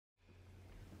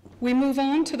We move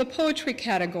on to the poetry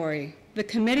category. The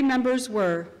committee members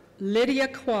were Lydia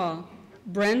Qua,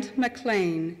 Brent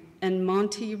McLean, and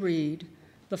Monty Reed.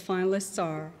 The finalists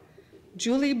are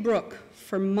Julie Bruck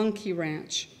for Monkey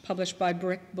Ranch, published by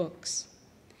Brick Books.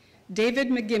 David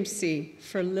McGimpsey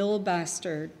for Lil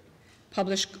Bastard,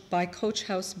 published by Coach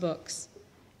House Books.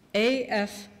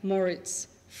 A.F. Moritz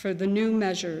for The New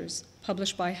Measures,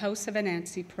 published by House of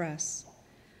Anansi Press.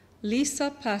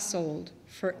 Lisa Passold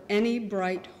for Any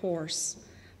Bright Horse,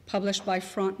 published by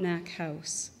Frontenac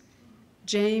House.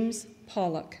 James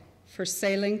Pollock for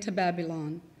Sailing to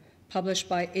Babylon, published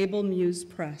by Able Muse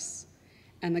Press.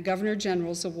 And the Governor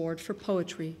General's Award for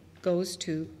Poetry goes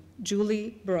to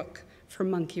Julie Bruck for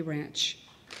Monkey Ranch.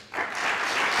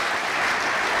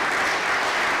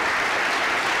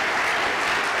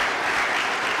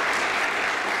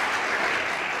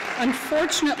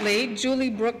 Unfortunately,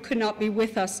 Julie Bruck could not be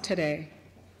with us today,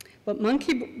 but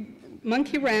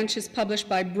Monkey Ranch is published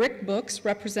by Brick Books,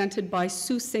 represented by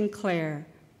Sue Sinclair.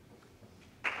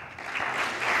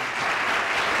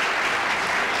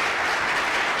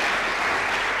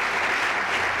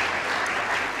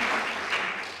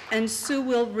 And Sue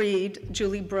will read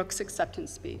Julie Bruck's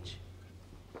acceptance speech.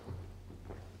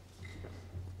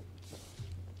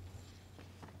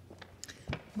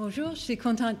 Bonjour, je suis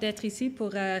contente d'être ici pour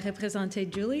représenter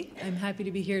Julie. I'm happy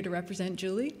to be here to represent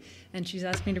Julie, and she's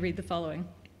asked me to read the following.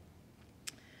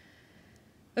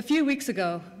 A few weeks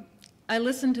ago, I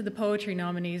listened to the poetry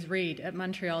nominees read at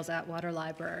Montreal's Atwater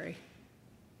Library.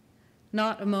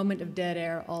 Not a moment of dead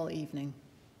air all evening.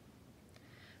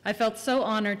 I felt so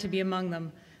honored to be among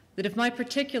them that if my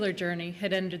particular journey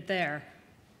had ended there,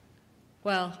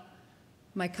 well,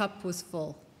 my cup was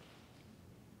full.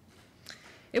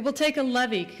 It will take a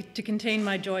levee to contain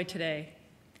my joy today,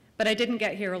 but I didn't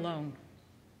get here alone.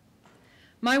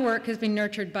 My work has been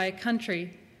nurtured by a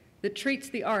country that treats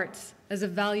the arts as a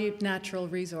valued natural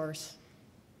resource.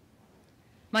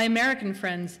 My American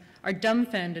friends are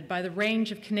dumbfounded by the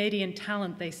range of Canadian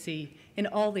talent they see in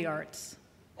all the arts,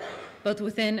 both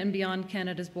within and beyond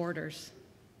Canada's borders.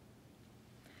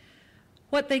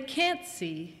 What they can't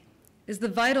see is the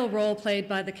vital role played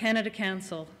by the Canada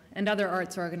Council and other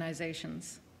arts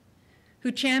organizations,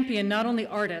 who champion not only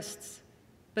artists,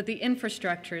 but the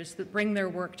infrastructures that bring their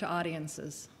work to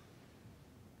audiences.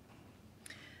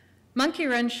 Monkey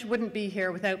Ranch wouldn't be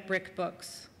here without Brick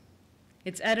Books.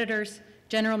 Its editors,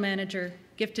 general manager,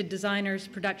 gifted designers,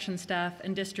 production staff,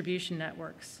 and distribution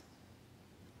networks.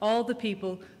 All the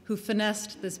people who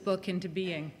finessed this book into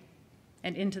being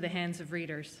and into the hands of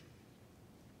readers.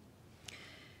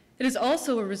 It is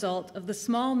also a result of the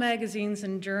small magazines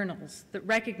and journals that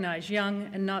recognize young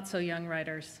and not so young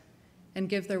writers and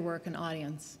give their work an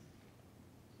audience.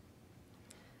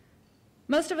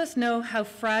 Most of us know how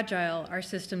fragile our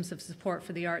systems of support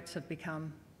for the arts have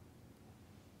become.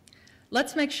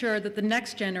 Let's make sure that the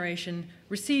next generation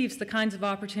receives the kinds of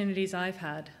opportunities I've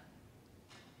had.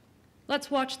 Let's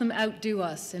watch them outdo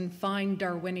us in fine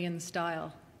Darwinian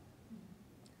style.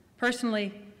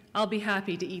 Personally, I'll be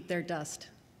happy to eat their dust.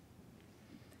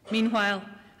 Meanwhile,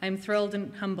 I'm thrilled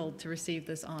and humbled to receive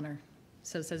this honor.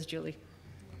 So says Julie.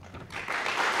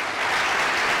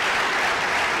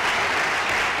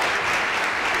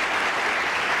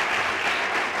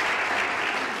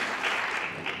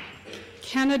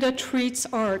 Canada treats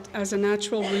art as a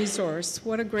natural resource.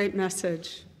 What a great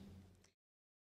message.